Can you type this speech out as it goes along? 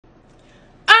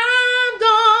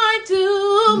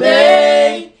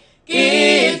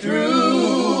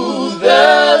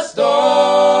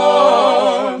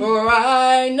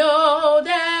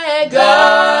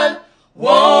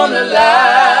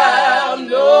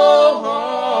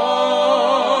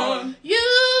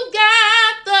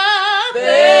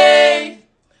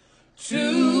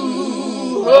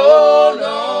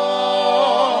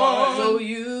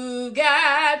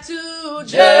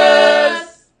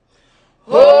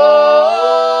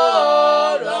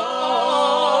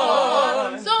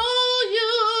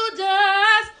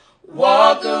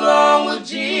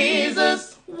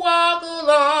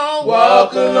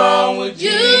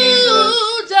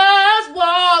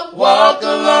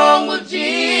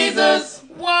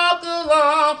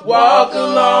Walk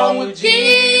along with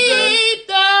Jesus. Keep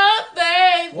the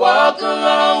faith. Walk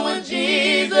along with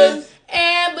Jesus.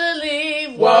 And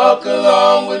believe. Walk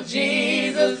along with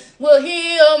Jesus. Well,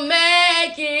 he'll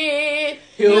make it.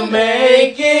 He'll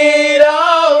make it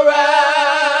all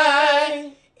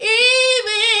right.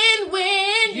 Even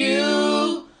when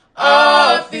You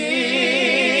are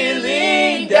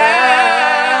feeling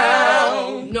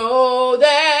down. know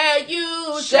that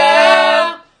you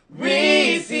Shall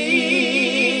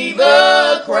receive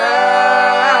a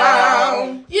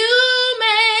crown. You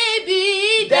may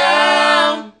be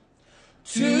Down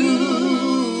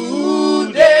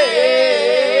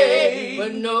today.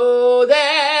 but know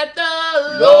that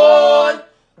the Lord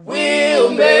will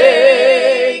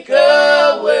make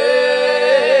a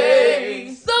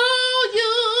way. So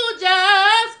you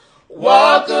just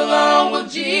Walk along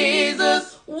with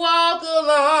Jesus. walk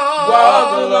along.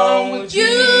 Walk along with You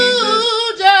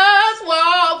Jesus. just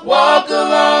walk. Walk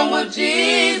along with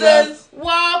Jesus.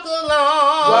 Walk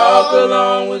along. Walk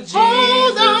along with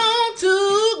Hold Jesus. on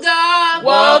to God.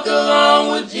 Walk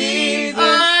along with Jesus.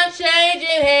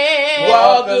 Unchanging hand.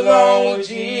 Walk along with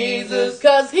Jesus.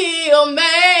 'Cause he'll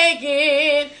make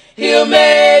it. He'll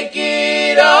make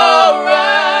it all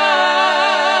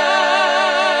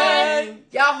right.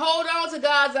 Y'all hold on to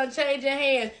God's unchanging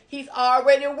hand. He's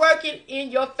already working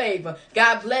in your favor.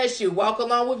 God bless you. Walk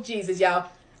along with Jesus, y'all.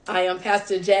 I am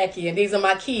Pastor Jackie, and these are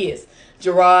my kids,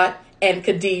 Gerard and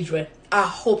Khadidra. I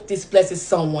hope this blesses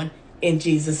someone in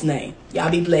Jesus' name. Y'all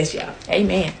be blessed, y'all.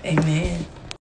 Amen. Amen.